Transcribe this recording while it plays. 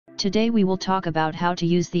Today we will talk about how to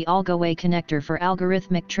use the AlgoWay Connector for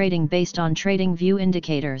algorithmic trading based on TradingView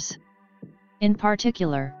indicators. In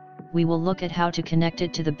particular, we will look at how to connect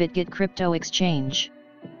it to the Bitget crypto exchange.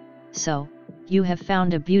 So, you have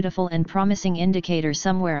found a beautiful and promising indicator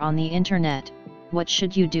somewhere on the internet. What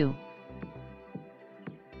should you do?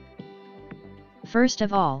 First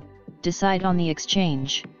of all, decide on the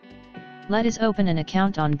exchange. Let us open an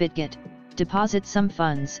account on Bitget, deposit some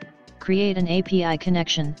funds, create an API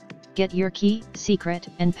connection, get your key, secret,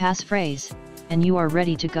 and passphrase, and you are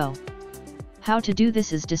ready to go. How to do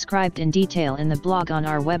this is described in detail in the blog on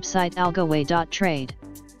our website algoway.trade.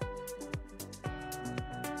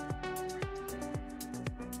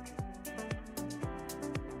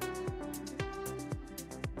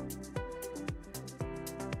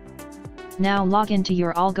 Now log into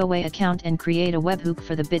your AlgoWay account and create a webhook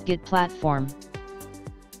for the Bitget platform.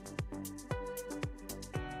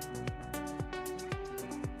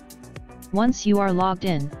 Once you are logged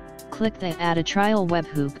in, click the Add a Trial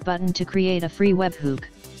Webhook button to create a free webhook.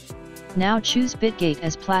 Now choose Bitget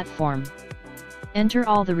as platform. Enter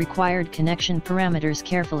all the required connection parameters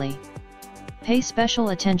carefully. Pay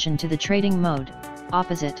special attention to the trading mode,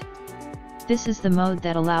 opposite. This is the mode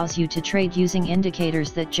that allows you to trade using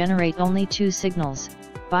indicators that generate only two signals,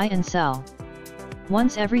 buy and sell.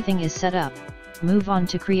 Once everything is set up, move on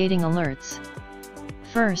to creating alerts.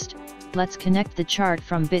 First, let's connect the chart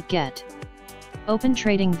from Bitget. Open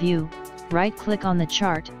TradingView, right-click on the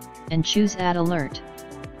chart, and choose Add Alert.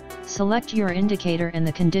 Select your indicator and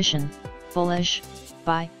the condition, bullish,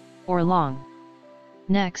 buy, or long.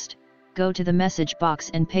 Next, go to the message box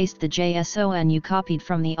and paste the JSON you copied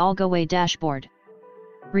from the AlgoWay dashboard.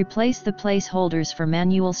 Replace the placeholders for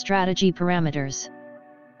manual strategy parameters.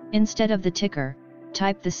 Instead of the ticker,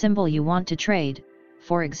 type the symbol you want to trade,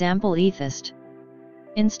 for example ETHist.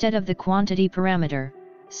 Instead of the quantity parameter,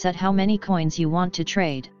 set how many coins you want to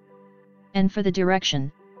trade. And for the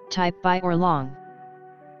direction, type buy or long.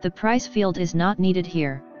 The price field is not needed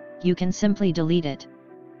here, you can simply delete it.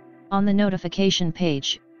 On the notification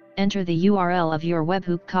page, enter the URL of your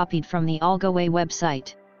webhook copied from the AlgoWay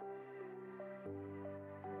website.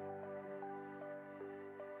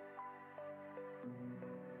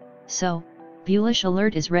 So, bullish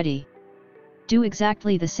alert is ready. Do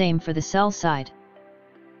exactly the same for the sell side.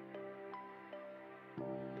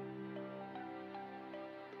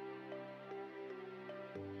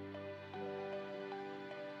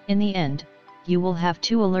 In the end, you will have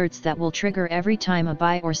two alerts that will trigger every time a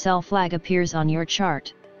buy or sell flag appears on your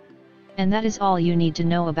chart. And that is all you need to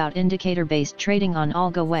know about indicator-based trading on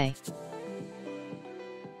AlgoWay.